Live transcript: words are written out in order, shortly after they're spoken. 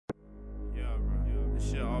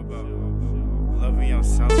loving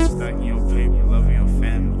yourself, stacking your paper, loving your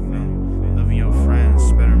family, loving your friends,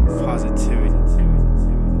 spreading positivity,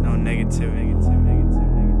 no negativity.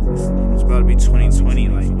 It's about to be 2020,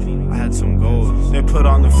 like, I had some goals. They put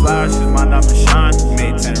on the flashes, my diamond shine.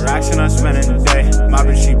 Made 10 racks and I spent it a day. My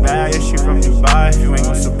bitch, she bad, yeah, she from Dubai. If you ain't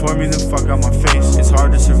gon' support me, then fuck out my face. It's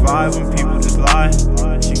hard to survive when people just lie.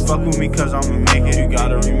 She fuck with me cause I'ma make it. You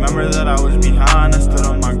gotta remember that I was behind. I stood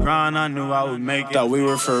on my grind, I knew I would make it. Thought we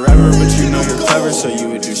were forever, but you know you're clever, so you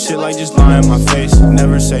would do shit like just lie in my face.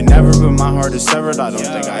 Never say never, but my heart is severed. I don't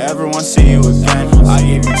think I ever wanna see you again. I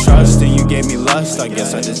gave you trust and you gave me lust. I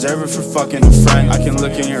guess I deserve it for fucking a friend. I can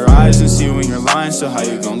look in your eyes and see when you're lying, so how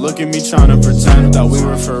you gon' look at me tryna pretend? Thought we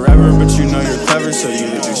were forever, but you know you're clever, so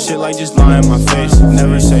you would do shit like just lie in my face.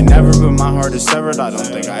 Never say never, but my heart is severed. I don't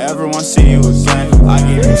think I ever wanna see you again. I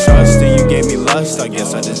gave you trust and you gave me lust. I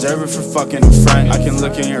guess I deserve it for fucking a friend. I can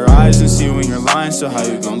look in your eyes and see when you're lying, so how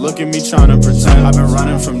you gon' look at me tryna pretend? I've been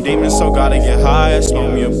running from demons, so gotta get high. I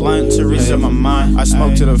smoke me a blunt to reset my mind. I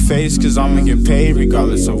smoke to the face cause I'ma get paid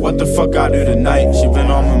regardless of what the fuck I do tonight. She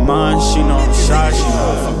been on my mind, she know I'm shy. She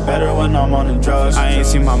know I fuck better when I'm on the drugs. I ain't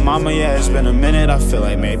seen my mama yet, it's been a minute. I feel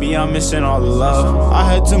like maybe I'm missing all the love. I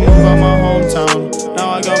had to move out my hometown. Now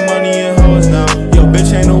I got money and hoes now. Yo,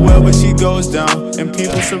 bitch ain't no well, but she goes down. And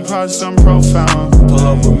people surprised I'm profound. Pull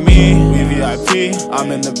up with me, we VIP.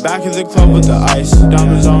 I'm in the back of the club with the ice.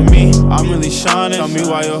 Diamonds on me, I'm really shining. Tell me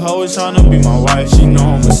why your hoe is tryna be my wife. She know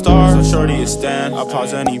I'm a star, so shorty a stand. I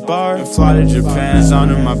pause any bar and fly to Japan. Design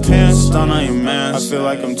in my pants, stun on your man. I feel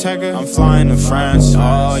like I'm Tekka, I'm flying to France.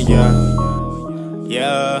 Oh yeah,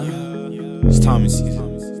 yeah. It's Tommy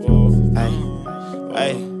season.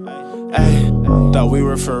 Hey, hey. Thought we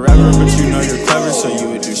were forever, but you know you're clever, so you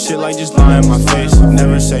would do shit like just lie in my face.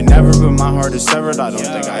 Never say never, but my heart is severed. I don't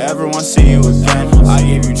think I ever wanna see you again. I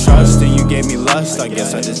gave you trust and you gave me lust. I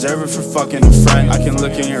guess I deserve it for fucking a friend. I can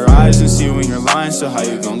look in your eyes and see when you're lying, so how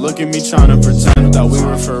you gon' look at me tryna pretend? Thought we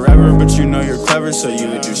were forever, but you know you're clever, so you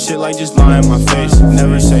would do shit like just lie in my face.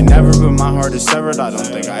 Never say never, but my heart is severed. I don't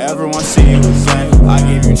think I ever wanna see you again. I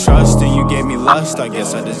gave you trust and you gave me lust. I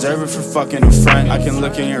guess I deserve it for fucking a friend. I can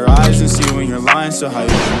look in your eyes and see when you're lying, so how you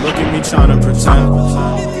can look at me tryna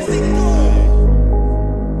pretend?